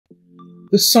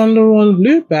The Saint Laurent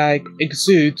Lou bag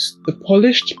exudes the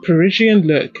polished Parisian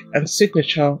look and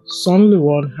signature Saint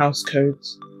Laurent house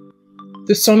codes.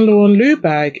 The Saint Laurent Lou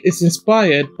bag is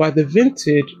inspired by the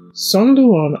vintage Saint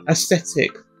Laurent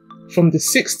aesthetic from the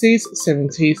 60s,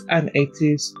 70s and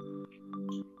 80s.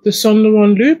 The Saint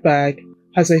Laurent Lou bag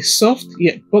has a soft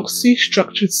yet boxy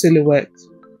structured silhouette,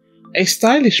 a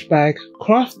stylish bag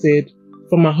crafted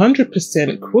from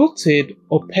 100% quilted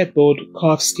or pebbled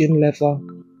calfskin leather.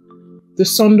 The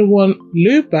Saint Laurent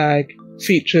Lou bag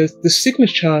features the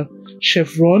signature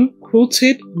chevron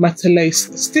quilted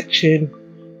matelace stitching,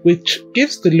 which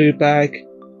gives the Lou bag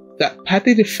that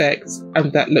padded effect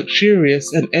and that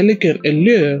luxurious and elegant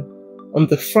allure on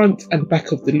the front and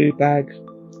back of the Lou bag,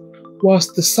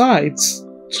 whilst the sides,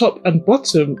 top and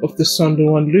bottom of the Saint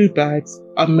Laurent Lou bags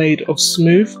are made of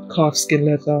smooth calfskin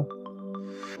leather.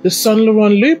 The Saint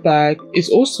Laurent Lou bag is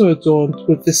also adorned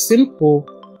with the simple,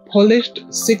 polished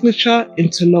signature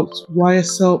interlocked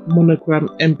YSL monogram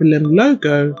emblem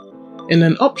logo in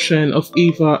an option of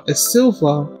either a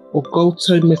silver or gold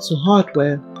tone metal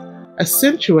hardware,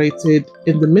 accentuated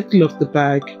in the middle of the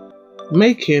bag,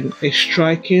 making a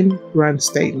striking brand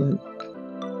statement.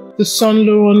 The Saint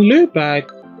Laurent Lou bag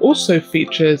also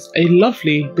features a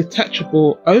lovely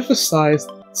detachable oversized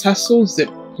tassel zip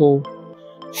pull,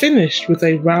 finished with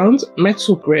a round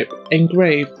metal grip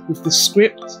engraved with the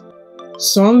script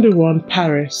Saint Laurent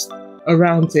Paris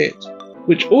around it,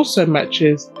 which also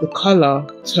matches the colour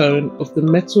tone of the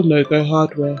metal logo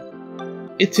hardware.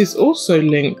 It is also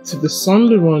linked to the Saint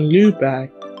Laurent Lou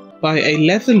bag by a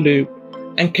leather loop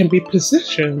and can be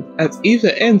positioned at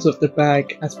either ends of the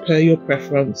bag as per your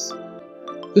preference.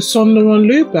 The Saint Laurent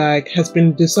Lou bag has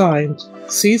been designed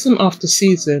season after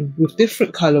season with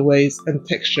different colourways and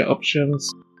texture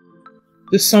options.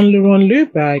 The Saint Laurent Lou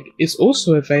bag is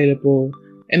also available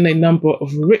in a number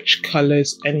of rich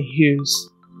colours and hues.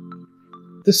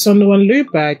 The Saint Laurent Lou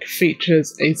bag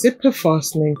features a zipper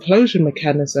fastening closure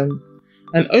mechanism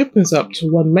and opens up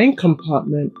to one main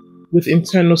compartment with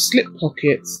internal slip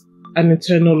pockets, an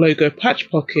internal logo patch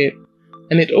pocket,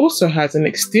 and it also has an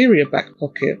exterior back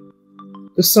pocket.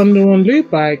 The Saint Laurent Lou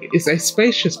bag is a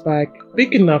spacious bag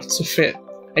big enough to fit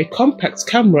a compact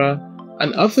camera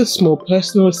and other small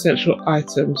personal essential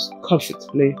items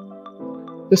comfortably.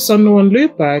 The Saint Laurent Lou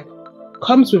bag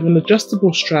comes with an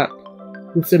adjustable strap,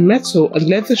 with the metal and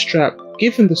leather strap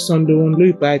giving the Saint Laurent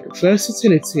Lou bag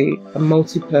versatility and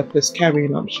multi-purpose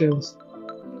carrying options.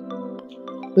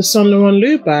 The Saint Laurent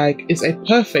Lou bag is a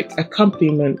perfect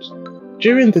accompaniment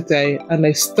during the day and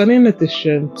a stunning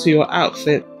addition to your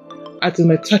outfit,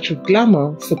 adding a touch of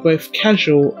glamour for both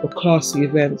casual or classy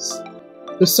events.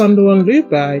 The Saint Laurent Lou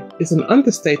bag is an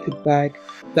understated bag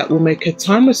that will make a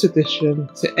timeless addition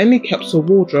to any capsule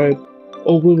wardrobe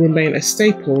or will remain a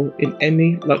staple in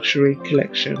any luxury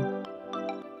collection.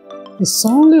 The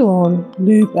Saint Laurent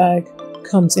Lou bag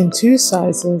comes in two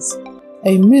sizes,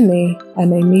 a mini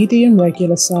and a medium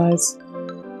regular size.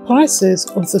 Prices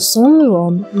of the Saint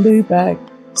Laurent Lou bag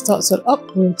starts at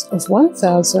upwards of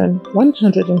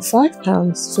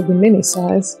 £1,105 for the mini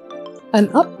size and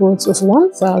upwards of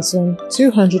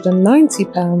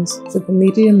 £1,290 for the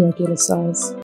medium regular size.